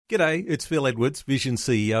G'day, it's Phil Edwards, Vision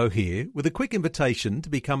CEO here, with a quick invitation to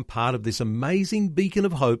become part of this amazing beacon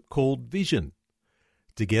of hope called Vision.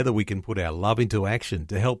 Together we can put our love into action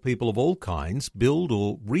to help people of all kinds build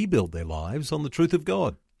or rebuild their lives on the truth of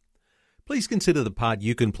God. Please consider the part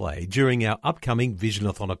you can play during our upcoming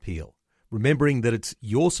Visionathon appeal, remembering that it's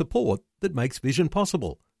your support that makes Vision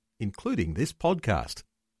possible, including this podcast.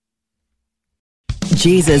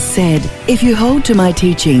 Jesus said, "If you hold to my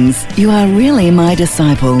teachings, you are really my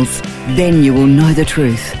disciples. Then you will know the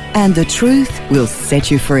truth, and the truth will set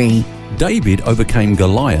you free." David overcame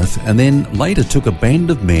Goliath and then later took a band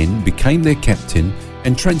of men, became their captain,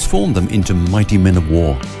 and transformed them into mighty men of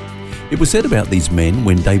war. It was said about these men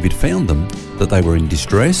when David found them that they were in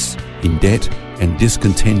distress, in debt, and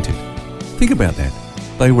discontented. Think about that.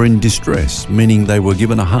 They were in distress, meaning they were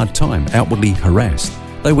given a hard time, outwardly harassed.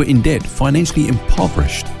 They were in debt, financially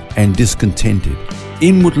impoverished and discontented,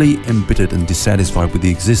 inwardly embittered and dissatisfied with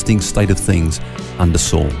the existing state of things under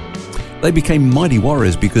Saul. They became mighty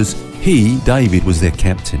warriors because he, David, was their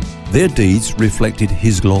captain. Their deeds reflected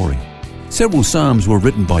his glory. Several psalms were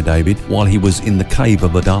written by David while he was in the cave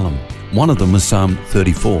of Adullam. One of them was Psalm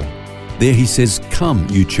 34. There he says, "Come,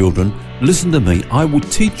 you children, listen to me. I will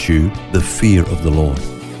teach you the fear of the Lord."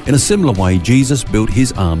 In a similar way, Jesus built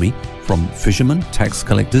his army from fishermen, tax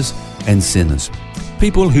collectors, and sinners,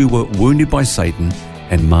 people who were wounded by Satan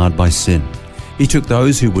and marred by sin. He took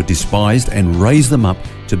those who were despised and raised them up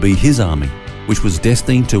to be his army, which was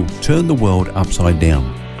destined to turn the world upside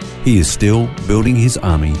down. He is still building his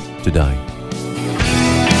army today.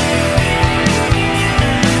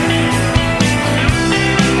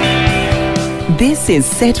 This is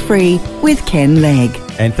Set Free with Ken Legg.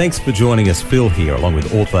 And thanks for joining us, Phil, here, along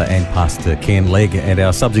with author and pastor Ken Legg. And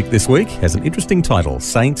our subject this week has an interesting title,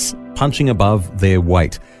 Saints Punching Above Their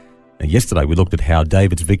Weight. Now, yesterday we looked at how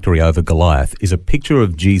David's victory over Goliath is a picture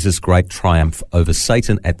of Jesus' great triumph over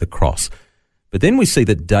Satan at the cross. But then we see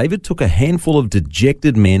that David took a handful of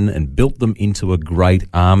dejected men and built them into a great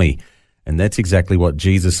army. And that's exactly what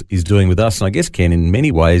Jesus is doing with us. And I guess, Ken, in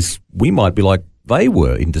many ways, we might be like they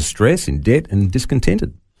were, in distress, in debt, and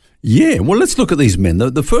discontented. Yeah, well, let's look at these men.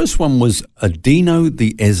 The first one was Adino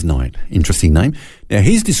the Eznite. Interesting name. Now,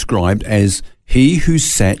 he's described as he who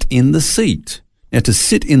sat in the seat. Now, to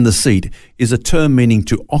sit in the seat is a term meaning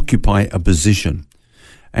to occupy a position.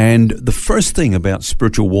 And the first thing about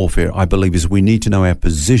spiritual warfare, I believe, is we need to know our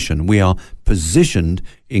position. We are positioned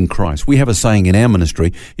in Christ. We have a saying in our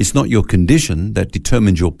ministry, it's not your condition that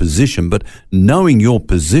determines your position, but knowing your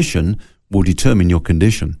position will determine your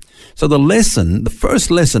condition. So the first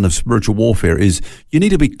lesson of spiritual warfare is you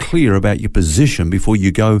need to be clear about your position before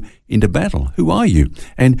you go into battle. Who are you?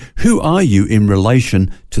 And who are you in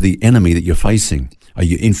relation to the enemy that you're facing? Are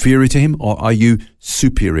you inferior to him or are you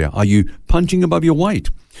superior? Are you punching above your weight?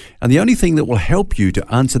 And the only thing that will help you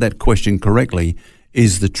to answer that question correctly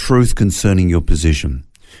is the truth concerning your position.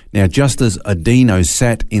 Now, just as Adino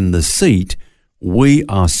sat in the seat, we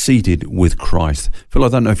are seated with Christ. Phil, I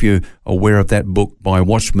don't know if you're aware of that book by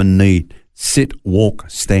Watchman Nee, Sit, Walk,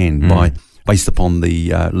 Stand, based upon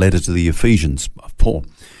the letter to the Ephesians of Paul.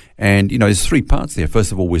 And, there's three parts there.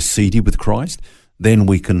 First of all, we're seated with Christ. Then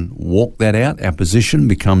we can walk that out. Our position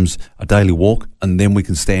becomes a daily walk, and then we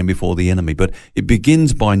can stand before the enemy. But it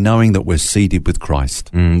begins by knowing that we're seated with Christ.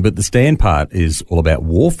 But the stand part is all about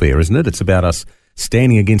warfare, isn't it? It's about us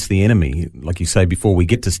standing against the enemy. Like you say, before we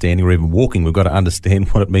get to standing or even walking, we've got to understand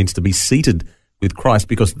what it means to be seated with Christ,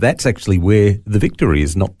 because that's actually where the victory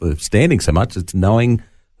is, not the standing so much. It's knowing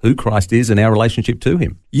who Christ is and our relationship to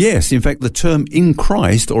him. Yes, in fact, the term in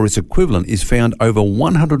Christ or its equivalent is found over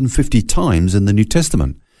 150 times in the New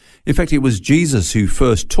Testament. In fact, it was Jesus who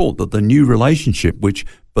first taught that the new relationship which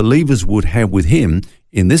believers would have with him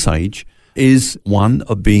in this age is one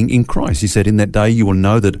of being in Christ. He said, "In that day you will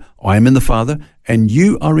know that I am in the Father, and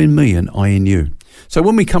you are in me, and I in you." So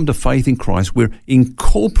when we come to faith in Christ, we're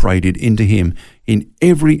incorporated into him in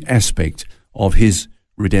every aspect of his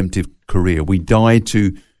redemptive career. We died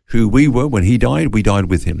to who we were when he died. We died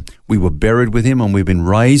with him. We were buried with him, and we've been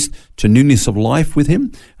raised to newness of life with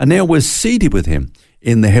him. And now we're seated with him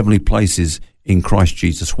in the heavenly places in Christ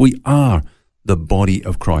Jesus. We are the body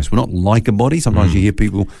of Christ. We're not like a body. Sometimes you hear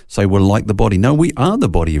people say we're like the body. No, we are the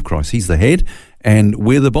body of Christ. He's the head, and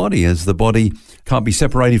we're the body, as the body can't be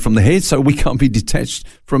separated from the head, so we can't be detached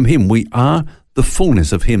from him. We are the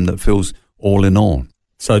fullness of him that fills all in all.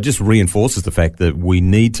 So it just reinforces the fact that we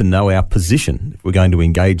need to know our position if we're going to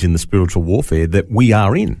engage in the spiritual warfare that we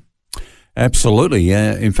are in. Absolutely.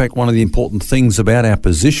 In fact, one of the important things about our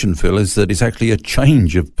position, Phil, is that it's actually a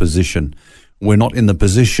change of position. we're not in the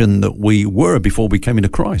position that we were before we came into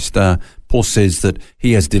Christ. Paul says that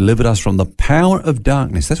he has delivered us from the power of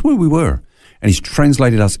darkness. That's where we were. And he's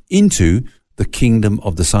translated us into the kingdom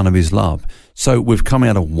of the Son of his love. So we've come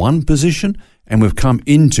out of one position and we've come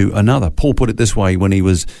into another. Paul put it this way when he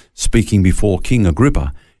was speaking before King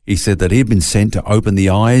Agrippa. He said that he had been sent to open the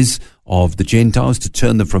eyes of the Gentiles, to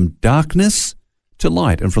turn them from darkness to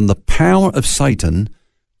light and from the power of Satan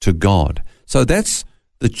to God. So that's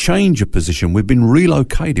the change of position. We've been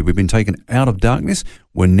relocated. We've been taken out of darkness.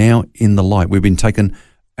 We're now in the light. We've been taken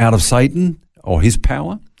out of Satan or his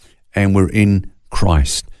power, and we're in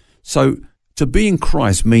Christ. So to be in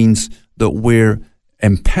Christ means that we're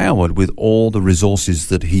empowered with all the resources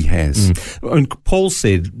that he has. And Paul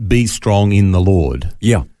said, be strong in the Lord.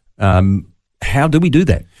 Yeah. How do we do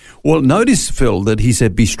that? Well, notice, Phil, that he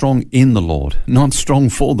said, be strong in the Lord, not strong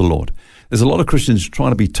for the Lord. There's a lot of Christians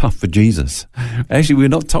trying to be tough for Jesus. Actually, we're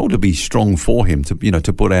not told to be strong for him, to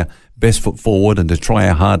put our best foot forward and to try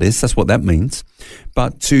our hardest. That's what that means.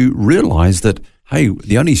 But to realize that, hey,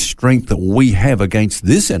 the only strength that we have against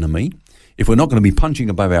this enemy, if we're not going to be punching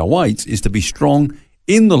above our weights, is to be strong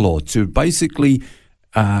in the Lord, to basically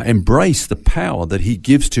embrace the power that he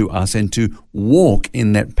gives to us and to walk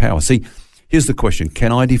in that power. See, here's the question.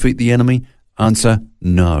 Can I defeat the enemy? Answer,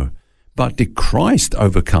 no. But did Christ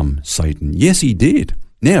overcome Satan? Yes, he did.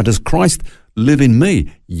 Now, does Christ live in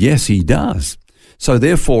me? Yes, he does. So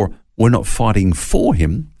therefore, we're not fighting for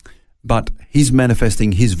him, but he's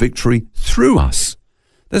manifesting his victory through us.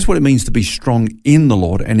 That's what it means to be strong in the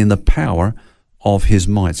Lord and in the power of his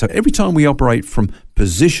might. So every time we operate from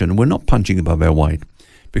position, we're not punching above our weight,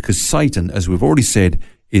 because Satan, as we've already said,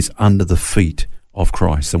 is under the feet of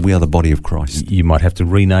Christ, and we are the body of Christ. You might have to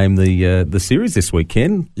rename the series this week,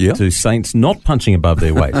 Ken, to Saints Not Punching Above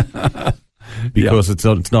Their Weight. Because it's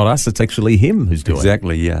not us, it's actually him who's doing it.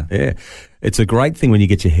 Exactly, yeah. Yeah. It's a great thing when you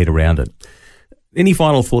get your head around it. Any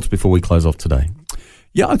final thoughts before we close off today?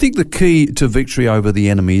 Yeah, I think the key to victory over the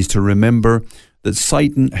enemy is to remember that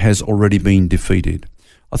Satan has already been defeated.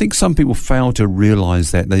 I think some people fail to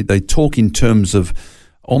realize that. They talk in terms of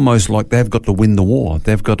almost like they've got to win the war.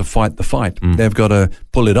 They've got to fight the fight. They've got to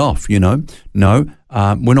pull it off, No,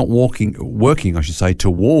 we're not working,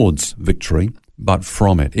 towards victory, but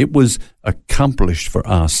from it. It was accomplished for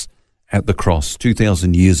us at the cross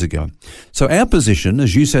 2,000 years ago. So our position,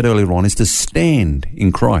 as you said earlier on, is to stand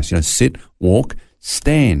in Christ. Sit, walk,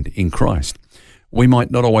 stand in Christ. We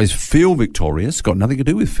might not always feel victorious, got nothing to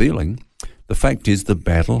do with feeling. The fact is the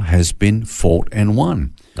battle has been fought and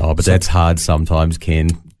won. Oh, but that's hard sometimes, Ken.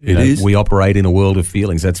 It is. We operate in a world of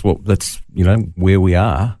feelings. That's where we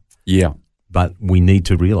are. Yeah. But we need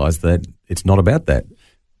to realize that it's not about that.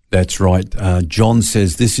 That's right. John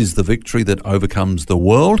says this is the victory that overcomes the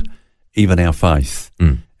world, even our faith.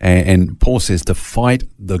 And Paul says to fight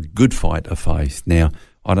the good fight of faith. Now,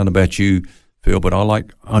 I don't know about you, Phil, but I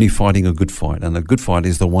like only fighting a good fight. And a good fight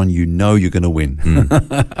is the one you're going to win.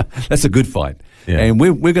 That's a good fight. Yeah. And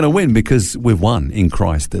we're going to win because we've won in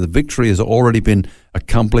Christ. The victory has already been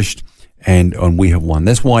accomplished and we have won.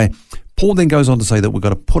 That's why Paul then goes on to say that we've got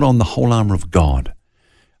to put on the whole armor of God.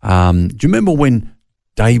 Do you remember when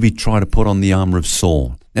David tried to put on the armor of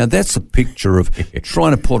Saul? Now, that's a picture of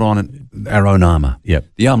trying to put on our own armor. Yep.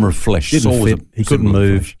 The armor of flesh. Saul fit. He couldn't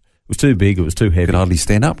move. It was too big. It was too heavy. Could hardly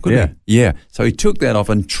stand up, could he? Yeah. So he took that off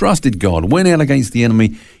and trusted God, went out against the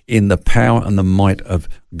enemy in the power and the might of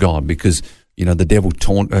God, because, the devil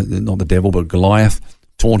not the devil, but Goliath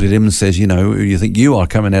taunted him and says, you think you are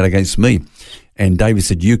coming out against me? And David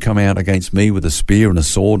said, you come out against me with a spear and a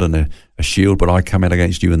sword and a shield, but I come out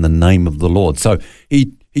against you in the name of the Lord. So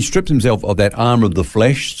he stripped himself of that armor of the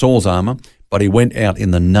flesh, Saul's armor, but he went out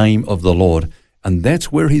in the name of the Lord. And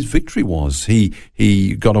that's where his victory was.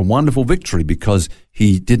 He got a wonderful victory because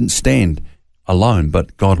he didn't stand alone,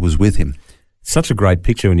 but God was with him. Such a great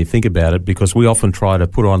picture when you think about it, because we often try to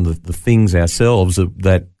put on the things ourselves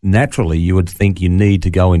that naturally you would think you need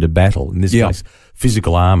to go into battle. In this case,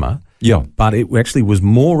 physical armor. Yeah. But it actually was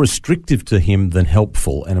more restrictive to him than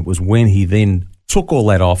helpful. And it was when he then took all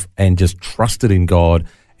that off and just trusted in God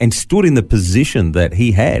and stood in the position that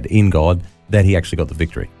he had in God that he actually got the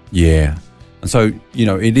victory. Yeah. And so,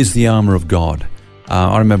 it is the armor of God.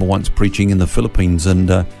 I remember once preaching in the Philippines, and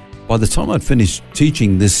by the time I'd finished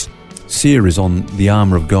teaching this series on the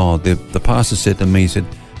armor of God, the pastor said to me, he said,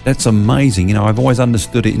 that's amazing. I've always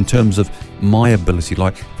understood it in terms of my ability.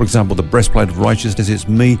 Like, for example, the breastplate of righteousness, it's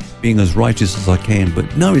me being as righteous as I can.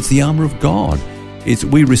 But no, it's the armor of God.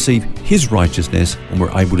 We receive his righteousness and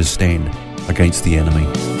we're able to stand against the enemy.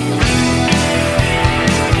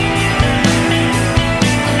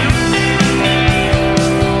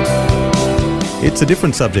 It's a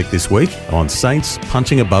different subject this week on saints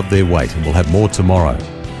punching above their weight, and we'll have more tomorrow.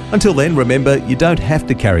 Until then, remember, you don't have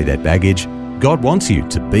to carry that baggage. God wants you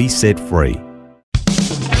to be set free.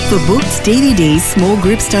 For books, DVDs, small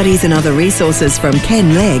group studies and other resources from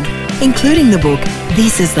Ken Legg, including the book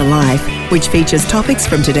This is the Life, which features topics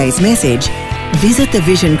from today's message, visit the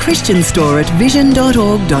Vision Christian store at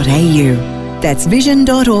vision.org.au. That's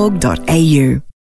vision.org.au.